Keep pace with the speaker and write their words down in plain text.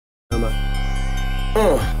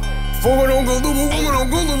I'm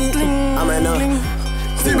in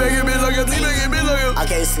teabagging bitch like a teabagging bitch like a. I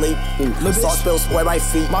can't sleep. Sauce spills where my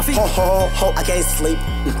feet. My feet. Ho ho ho. I can't sleep.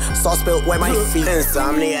 Sauce spills where my feet.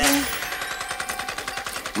 Insomnia.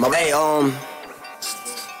 My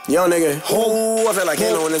young nigga. Oh, I feel like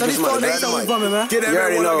ain't on this bitch. Get that. You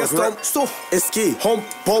already know. It's ski. Home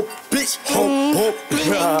pop bitch. Home pop.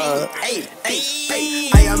 Hey.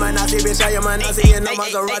 I am a Nazi bitch. I am a Nazi and no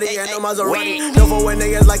Maserati and no Maserati. No for when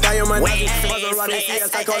niggas like I am a Nazi. Maserati.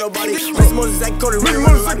 CS I call nobody. Miss Moses that Cody running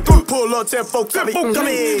around the lobby. Pull up 10 folk copy.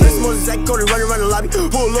 Miss Moses that Cody running around the lobby.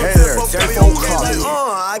 Pull up 10 folk copy.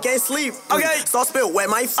 I can't sleep. Okay. Sauce spill wet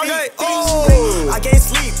my feet. Okay. I can't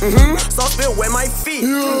sleep. Sauce spill wet my feet.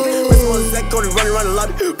 Miss Moses that Cody running around the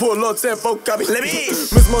lobby. Pull up 10 folk copy. Let me.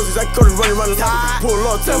 Miss Moses that Cody running around the lobby. Pull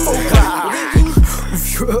up 10 folk copy.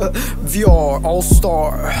 VR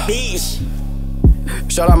All-Star. Bitch.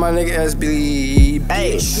 Shout out my nigga SB.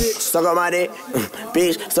 Hey, stuck on my dick.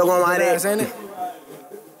 Bitch, stuck on my dick. Ain't it?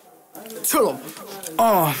 Chill him.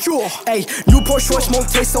 Hey, Newport short smoke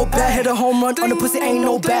taste so bad. Hit a home run on the pussy, ain't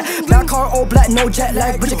no bad. Black car, all black, no jet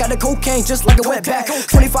lag. Bitch, I got the cocaine just like a wet back.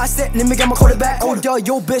 25 cent, let me get my quarterback. Oh, duh,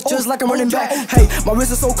 yo, bitch, just like a running back. Hey, my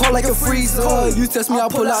wrist is so cold like a freezer. You test me, I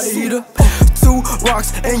pull out the heater. 2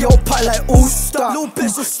 rocks in your pot like ooh, stop. Little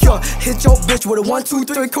bitch, hit your bitch with a 1, 2,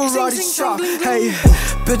 3 karate chop. Hey,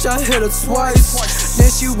 bitch, I hit her twice. Then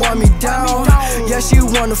she want me down. Yeah, she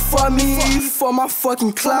wanna fuck me for my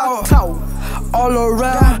fucking clout. All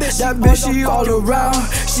around, that bitch, she all around.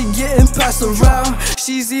 She getting passed around.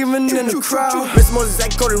 She's even in the crowd. Miss Moses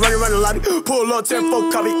that Cody running around the lobby. Pull up 10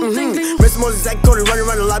 folk copy. Miss Moses that Cody running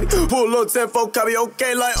around the lobby. Pull up 10 folk copy.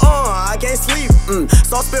 Okay, like I can't sleep.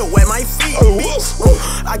 Sauce spill wet my feet.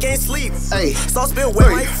 I can't sleep. Hey, sauce spill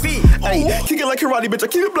wet my feet. Hey, kick it like karate, bitch. I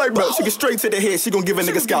keep it black belt. She get straight to the head. She gon' give a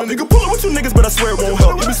nigga scalp. Nigga pull up with you niggas, but I swear it won't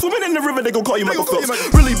help. You be swimming in the river, they gon' call you Michael Phelps.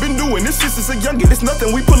 Really been doing this shit since a youngin'. It's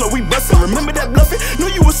nothing. We pull up, we bustin'. Remember that bluffing? Know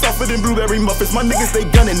you was softer than blueberry muffins. My niggas, they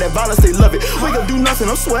gunning. That violence, they love it. We gon' do nothing.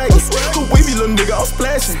 I'm swaggin'. Go wavy little nigga, I'm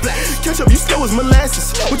splashing. Catch up, you slow as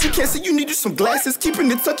molasses. What you can't see, you need you some glasses. Keeping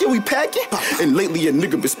it tucked, yeah, we packing. And lately a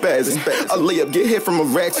nigga been spazzing. I lay up, get hit from a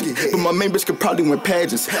ratchet. But my main bitch could probably win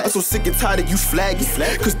pageants. I'm so sick and tired of you flagging.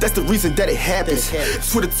 Cause that's the reason that it happens.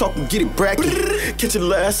 Twitter talk and get it bracket. Catch your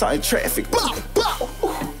last out in traffic.